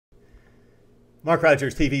Mark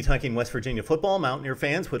Rogers TV talking West Virginia football. Mountaineer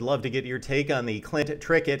fans would love to get your take on the Clint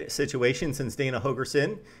Trickett situation since Dana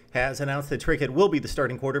Holgersen has announced that Trickett will be the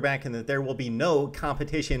starting quarterback and that there will be no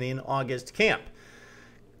competition in August camp.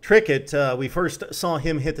 Trickett, we first saw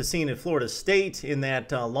him hit the scene at Florida State in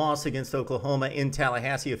that loss against Oklahoma in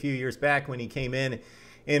Tallahassee a few years back when he came in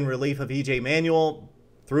relief of E.J. Manuel.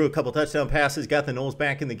 Threw a couple touchdown passes, got the Noles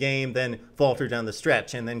back in the game, then faltered down the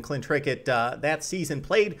stretch. And then Clint Trickett that season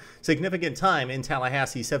played significant time in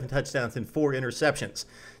Tallahassee, 7 touchdowns and 4 interceptions.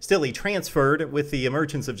 Still, he transferred with the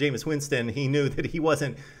emergence of Jameis Winston. He knew that he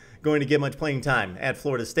wasn't going to get much playing time at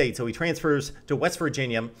Florida State. So he transfers to West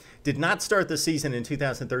Virginia, did not start the season in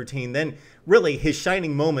 2013. Then really his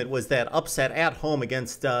shining moment was that upset at home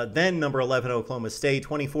against then number 11 Oklahoma State,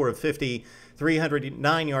 24 of 50,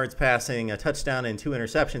 309 yards passing, a touchdown and 2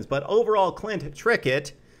 interceptions. But overall, Clint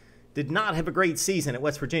Trickett did not have a great season at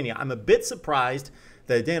West Virginia. I'm a bit surprised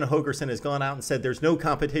that Dana Holgersen has gone out and said there's no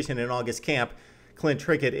competition in August camp. Clint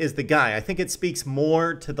Trickett is the guy. I think it speaks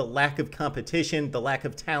more to the lack of competition, the lack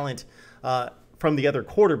of talent from the other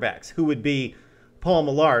quarterbacks, who would be Paul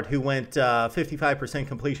Millard, who went 55%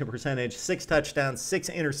 completion percentage, 6 touchdowns, 6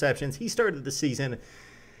 interceptions. He started the season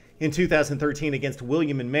in 2013 against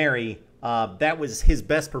William and Mary. That was his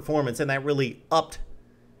best performance, and that really upped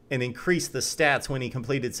and increased the stats when he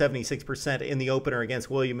completed 76% in the opener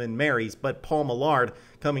against William and Mary's. But Paul Millard,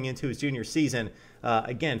 coming into his junior season,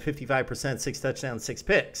 again, 55%, 6 touchdowns, 6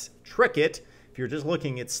 picks. Trickett, if you're just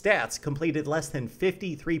looking at stats, completed less than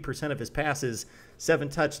 53% of his passes, 7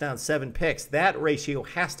 touchdowns, 7 picks. That ratio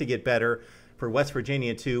has to get better for West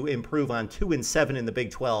Virginia to improve on 2-7 in the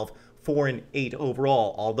Big 12, 4-8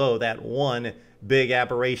 overall, although that one big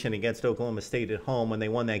aberration against Oklahoma State at home when they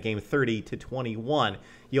won that game 30-21.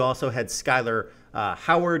 You also had Skyler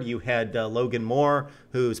Howard. You had Logan Moore,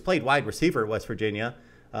 who's played wide receiver at West Virginia,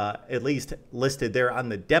 at least listed there on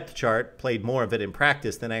the depth chart, played more of it in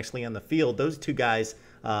practice than actually on the field. Those two guys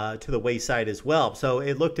to the wayside as well. So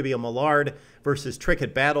it looked to be a Millard versus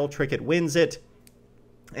Trickett battle. Trickett wins it.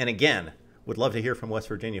 And again, would love to hear from West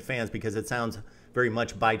Virginia fans because it sounds very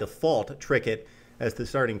much by default Trickett as the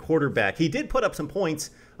starting quarterback. He did put up some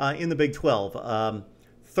points in the Big 12.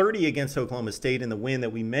 30 against Oklahoma State in the win that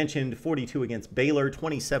we mentioned, 42 against Baylor,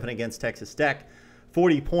 27 against Texas Tech,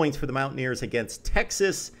 40 points for the Mountaineers against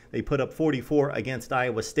Texas. They put up 44 against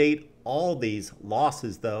Iowa State. All these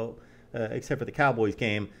losses, though, except for the Cowboys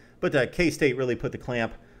game. But K-State really put the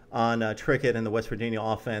clamp on Trickett and the West Virginia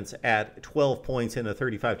offense at 12 points in a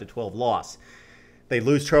 35-12 loss. They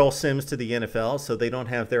lose Charles Sims to the NFL, so they don't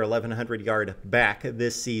have their 1,100-yard back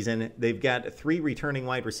this season. They've got 3 returning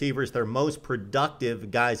wide receivers, their most productive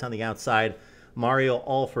guys on the outside. Mario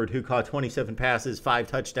Alford, who caught 27 passes, 5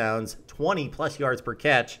 touchdowns, 20-plus yards per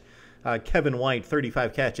catch. Kevin White,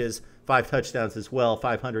 35 catches, 5 touchdowns as well,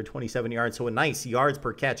 527 yards. So a nice yards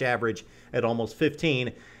per catch average at almost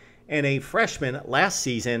 15. And a freshman last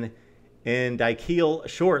season in Dykeel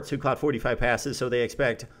Shorts, who caught 45 passes, so they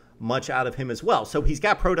expect much out of him as well. So he's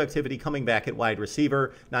got productivity coming back at wide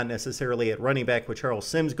receiver, not necessarily at running back with Charles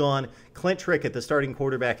Sims gone. Clint Trickett, the starting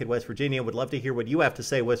quarterback at West Virginia. Would love to hear what you have to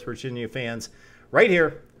say, West Virginia fans, right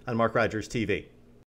here on Mark Rogers TV.